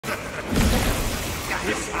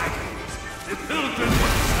Disciples, the pilgrim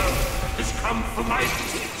himself has come for my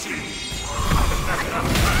teaching.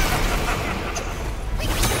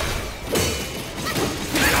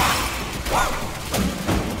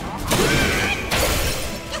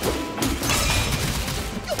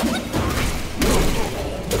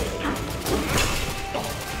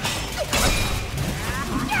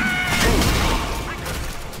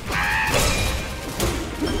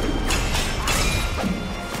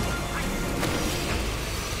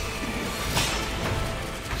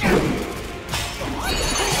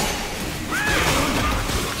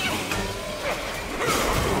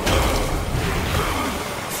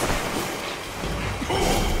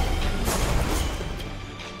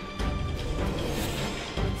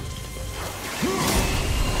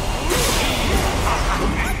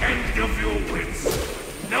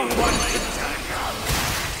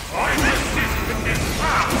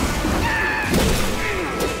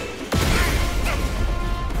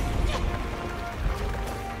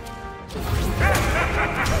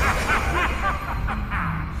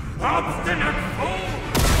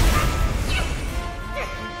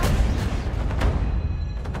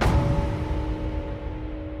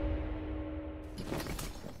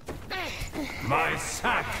 My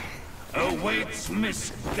sack awaits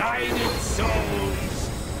misguided souls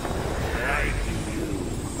like you.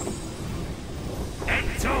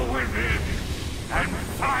 Enter within and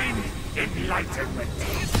find enlightenment.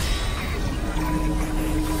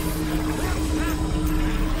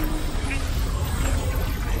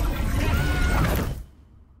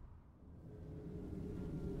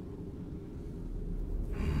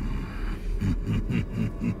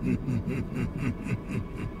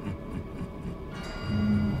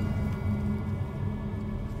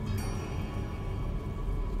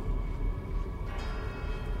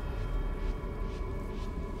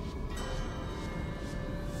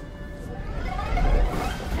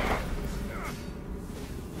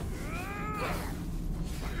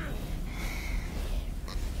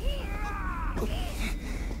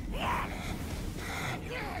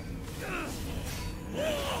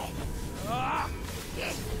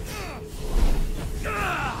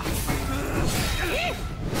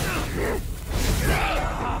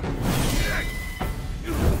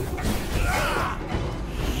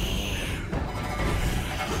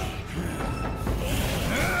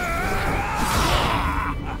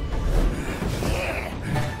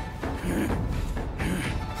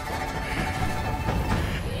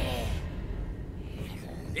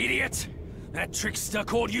 Idiot! That trickster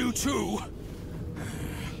caught you too!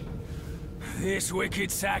 This wicked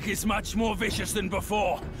sack is much more vicious than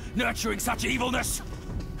before, nurturing such evilness!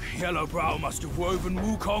 Yellowbrow must have woven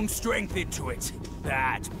Wukong's strength into it.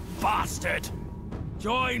 That bastard!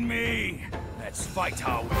 Join me! Let's fight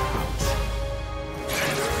our way out.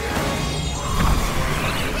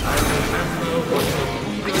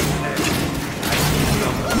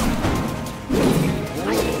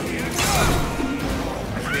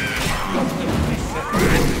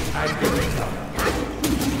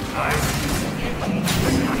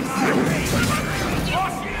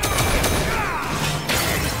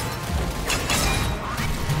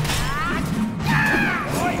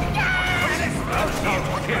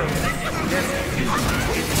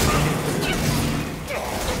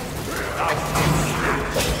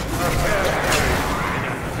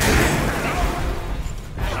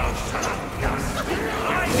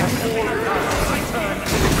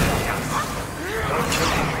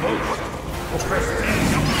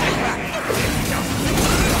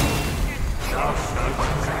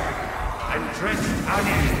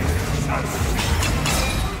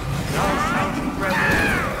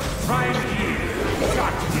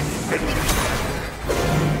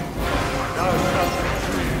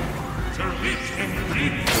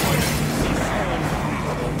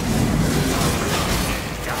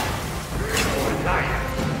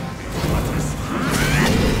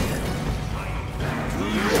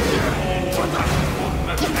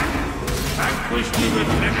 Wish me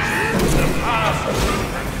reflection of the past.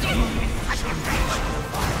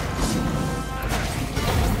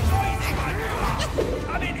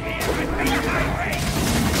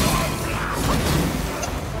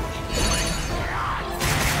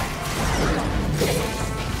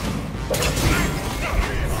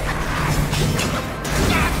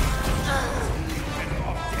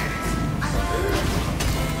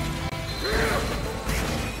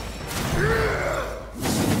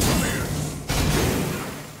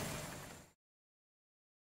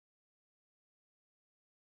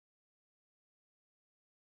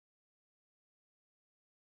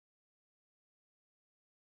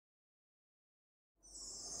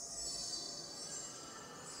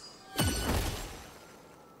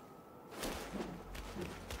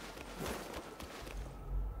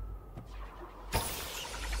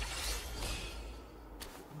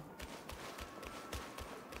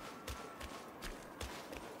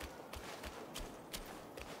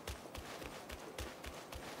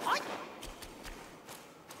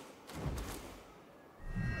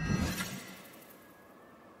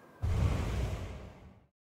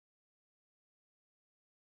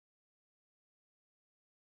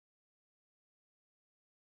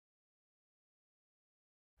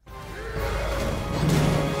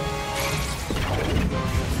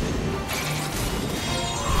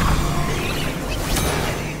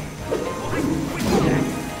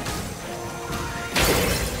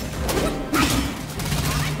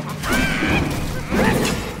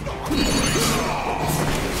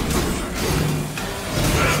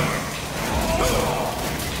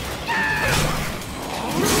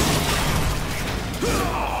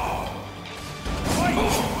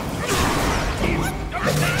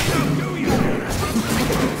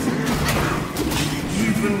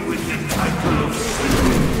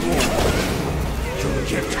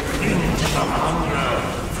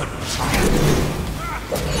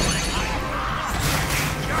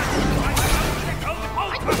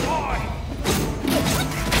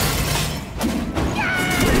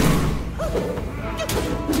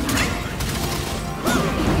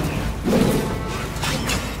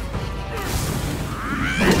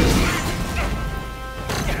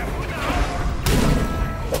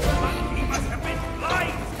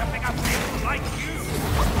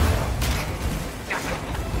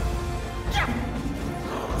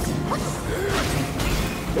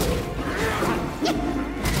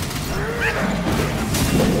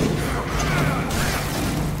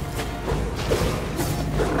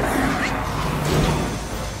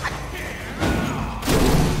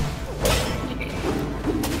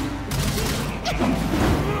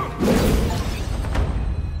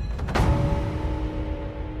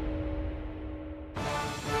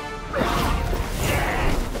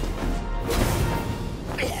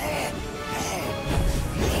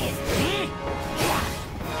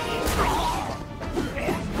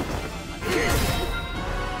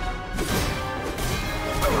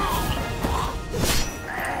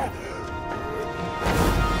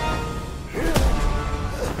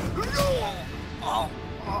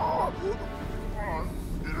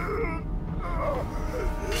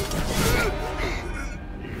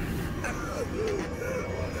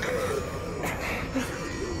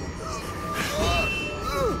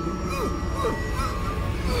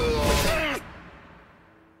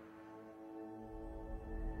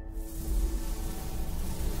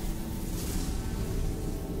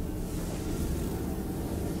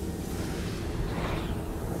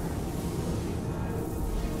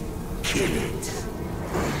 Kill it.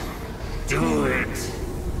 Do it.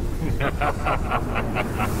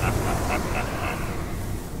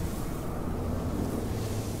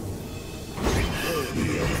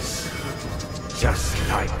 Yes. Just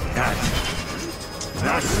like that.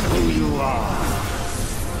 That's who you are.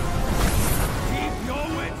 Keep your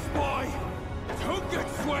wits, boy! Don't get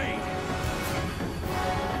swayed!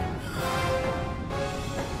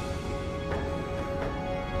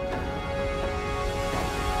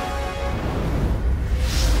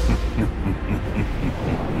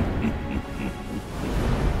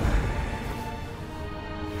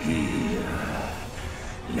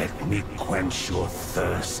 Let me quench your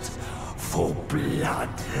thirst for blood.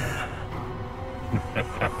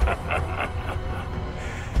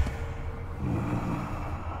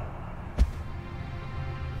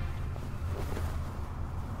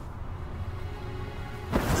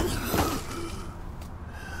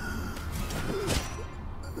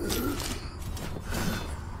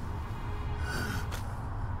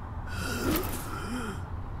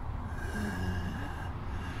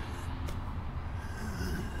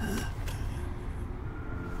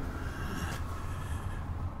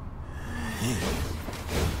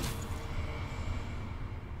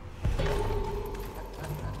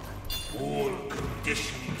 All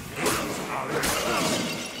conditioned things are reversed.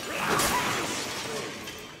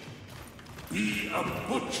 Be a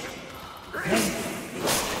butcher.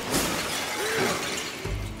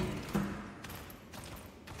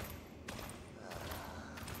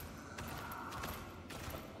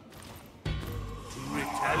 To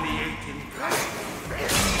retaliate in kind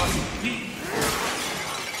must be.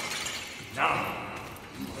 Now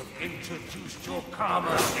you have introduced your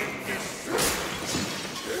karma in this.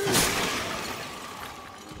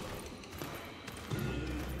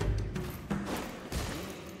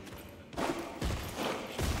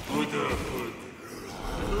 Buddhahood.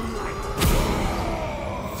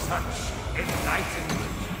 Such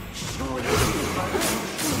enlightenment surely must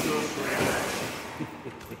be your prayer.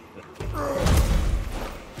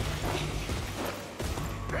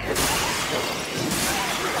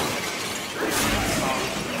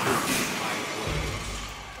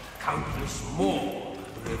 Countless more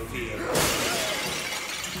revered.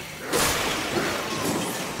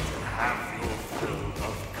 Have your fill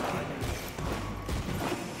of kindness.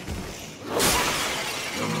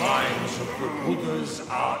 The minds of the Buddhas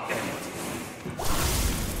are empty.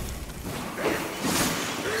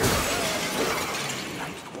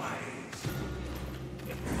 Likewise.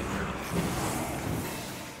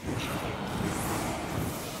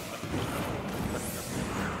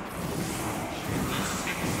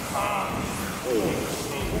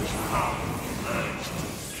 Souls come urged to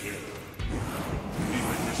kill.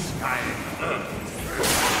 Even the sky and earth.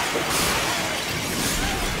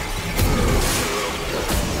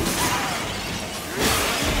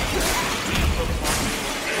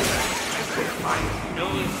 Find no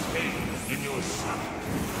escape in your son.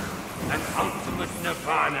 An ultimate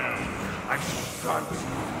nirvana I shall grant you.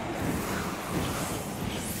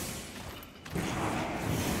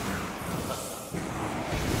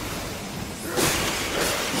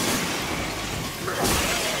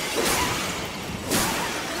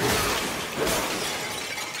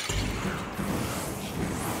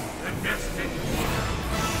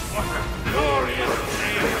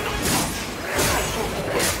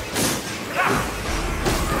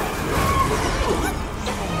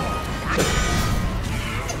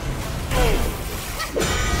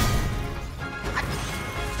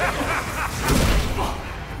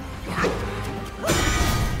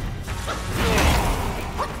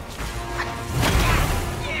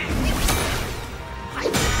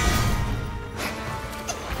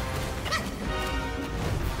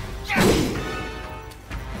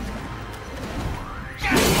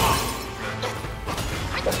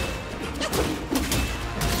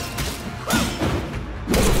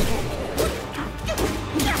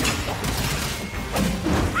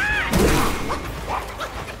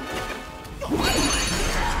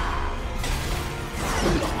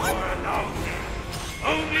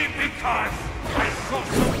 Because I saw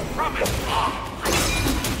some promise.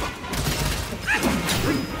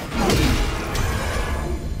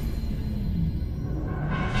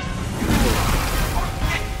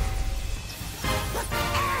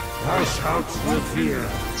 Thou shalt revere,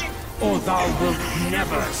 or thou wilt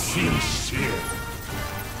never cease here.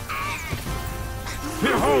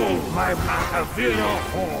 Behold my Mahavira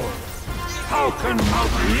horde! How can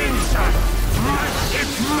Mount Lisa match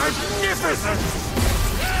its magnificence?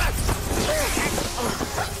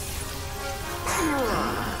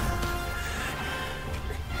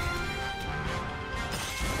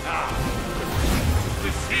 Now,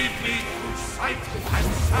 receive me through sight and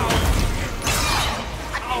sound.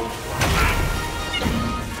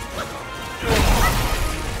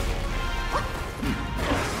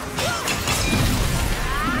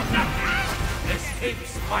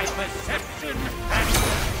 Escapes my perception and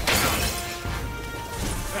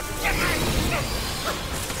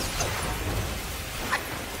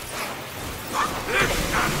this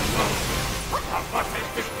animal are but a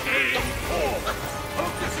decaying form,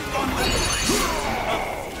 focusing on the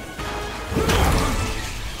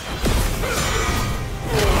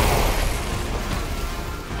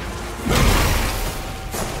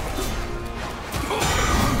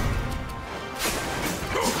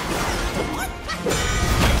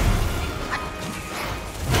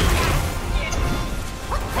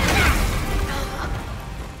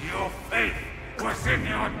in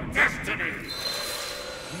your destiny,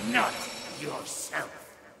 not yourself.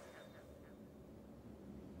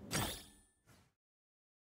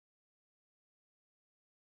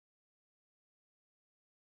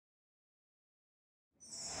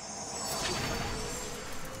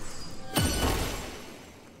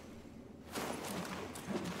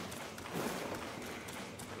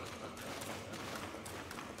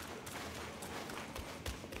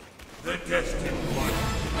 The destined one,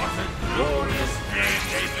 what a glorious name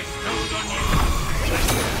they bestowed on you!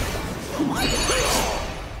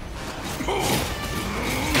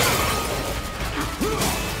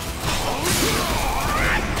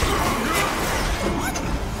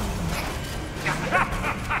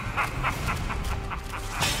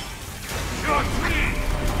 Your dream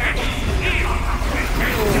and evil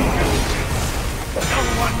no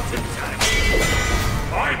one to touch.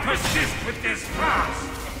 I persist with this fast.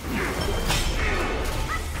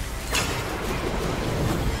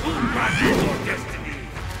 Soon grant your destiny.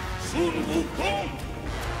 Soon Wukong.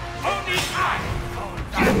 Only I call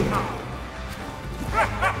that power.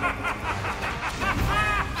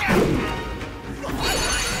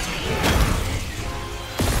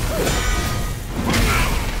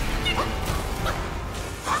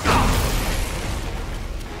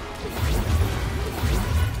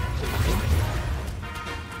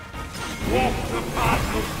 Walk the path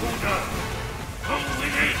of Buddha. Go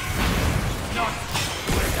with it, not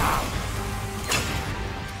without.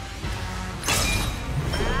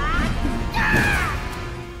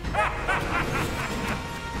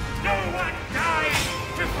 No one dies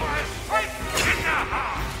before a strike in the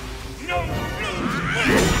heart. No blues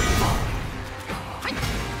win.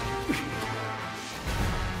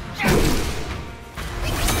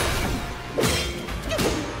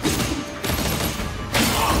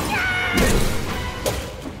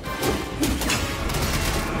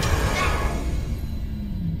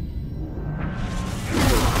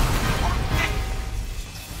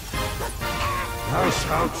 Thou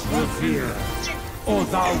shalt revere, or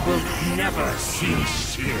thou wilt never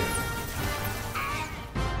cease here.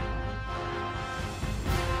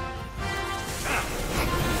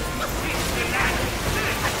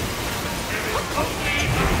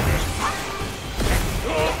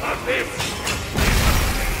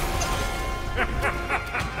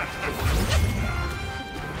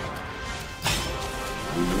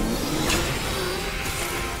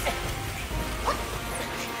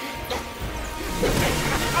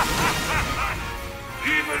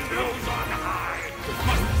 Even those on high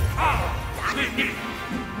must power beneath.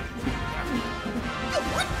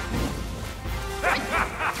 I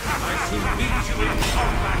shall meet you in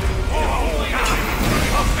combat. All time,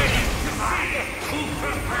 obeying command. Who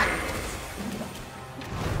prepares?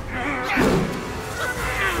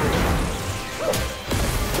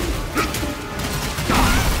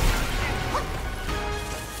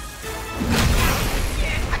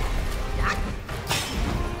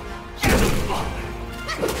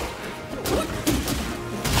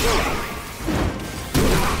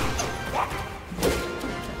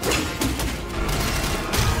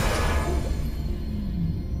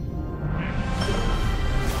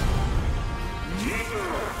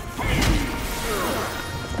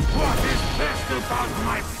 What is best about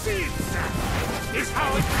my seeds? is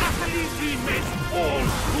how it utterly remits all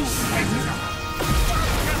true pleasure.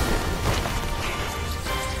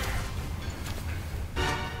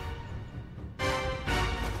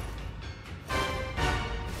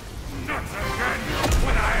 Not again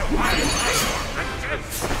when I hide my riches.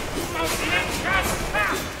 Smoking just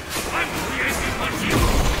I'm creating what you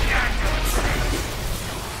can't.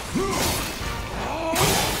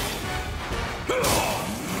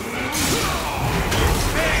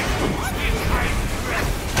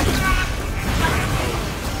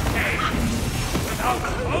 Without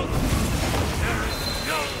hope, there is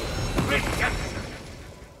no redemption.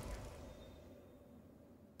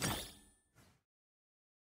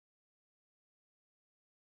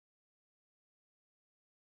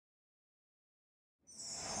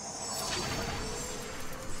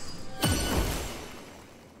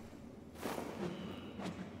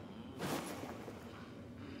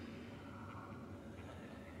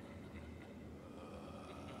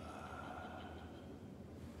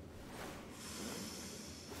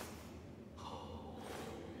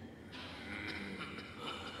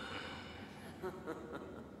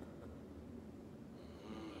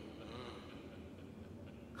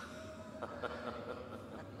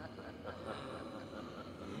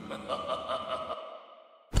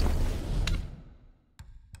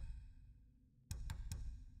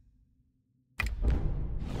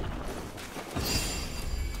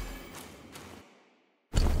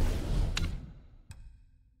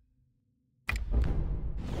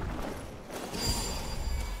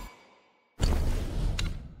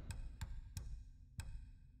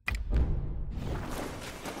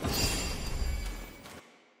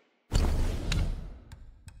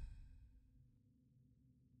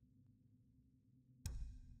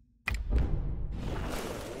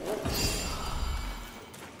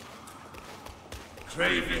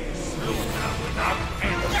 Craving slaughter without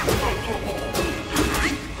end.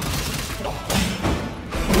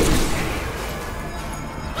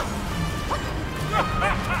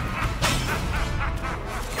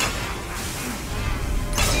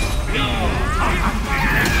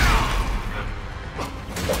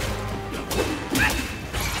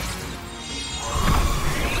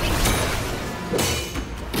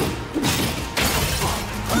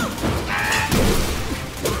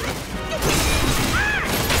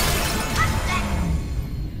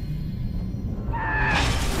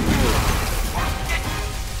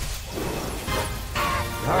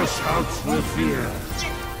 Thou shalt revere,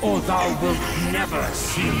 or thou wilt never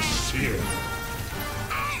cease here.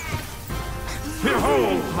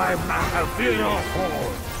 Behold my Mahavira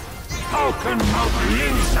hall! How can Mount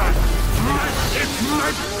Linsa match its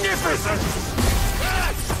magnificence?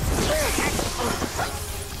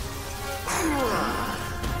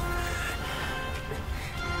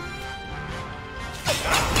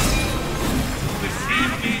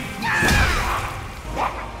 Receive me!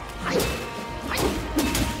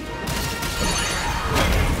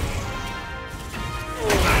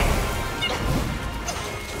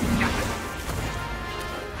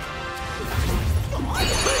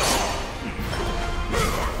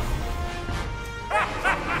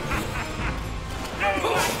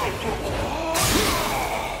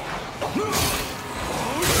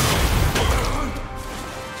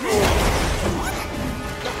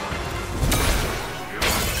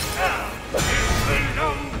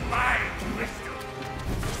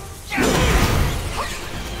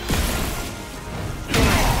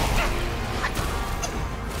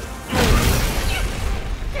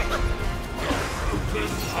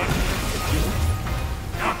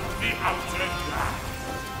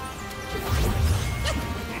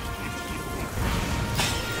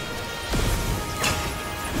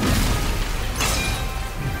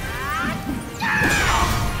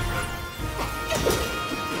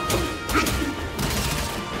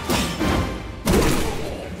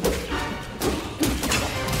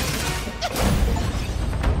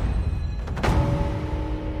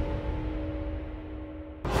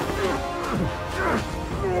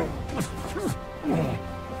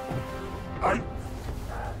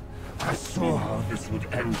 I saw how this would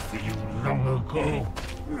end for you long ago.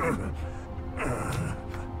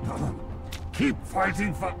 Keep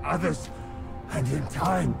fighting for others, and in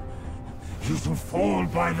time, you shall fall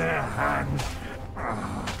by their hands.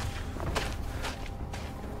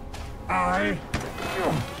 I,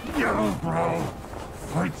 Yellowbrow,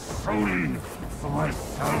 fight solely for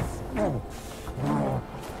myself.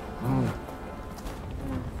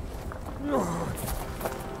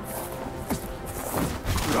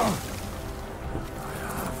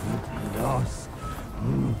 Lost.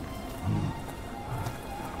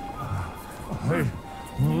 I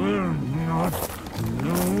will not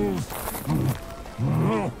lose.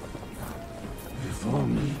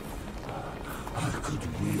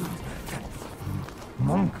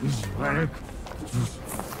 relic just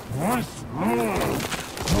once more.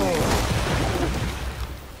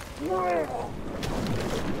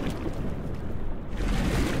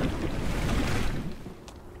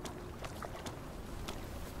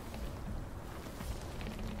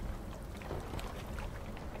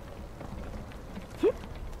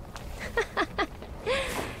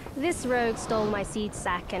 This rogue stole my seed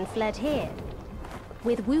sack and fled here.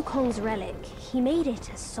 With Wukong's relic, he made it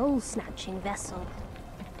a soul-snatching vessel.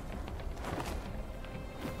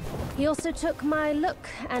 He also took my look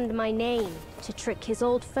and my name to trick his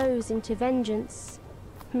old foes into vengeance.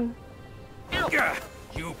 Gah,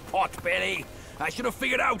 you potbelly! I should have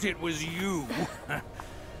figured out it was you.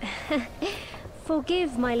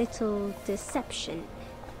 Forgive my little deception.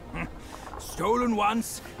 Stolen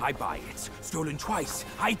once, I buy it. Stolen twice,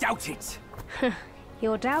 I doubt it.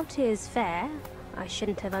 Your doubt is fair. I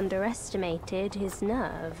shouldn't have underestimated his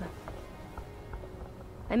nerve.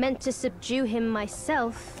 I meant to subdue him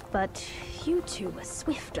myself, but you two were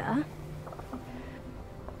swifter.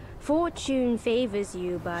 Fortune favors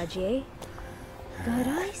you, Bajie. But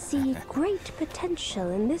I see great potential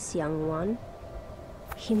in this young one.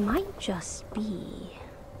 He might just be...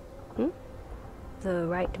 the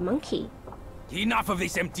right monkey. Enough of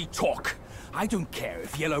this empty talk. I don't care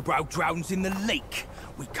if Yellowbrow drowns in the lake.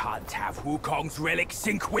 We can't have Wukong's relic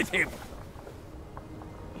sink with him.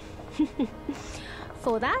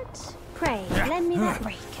 For that, pray, lend me that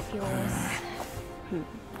rake of yours.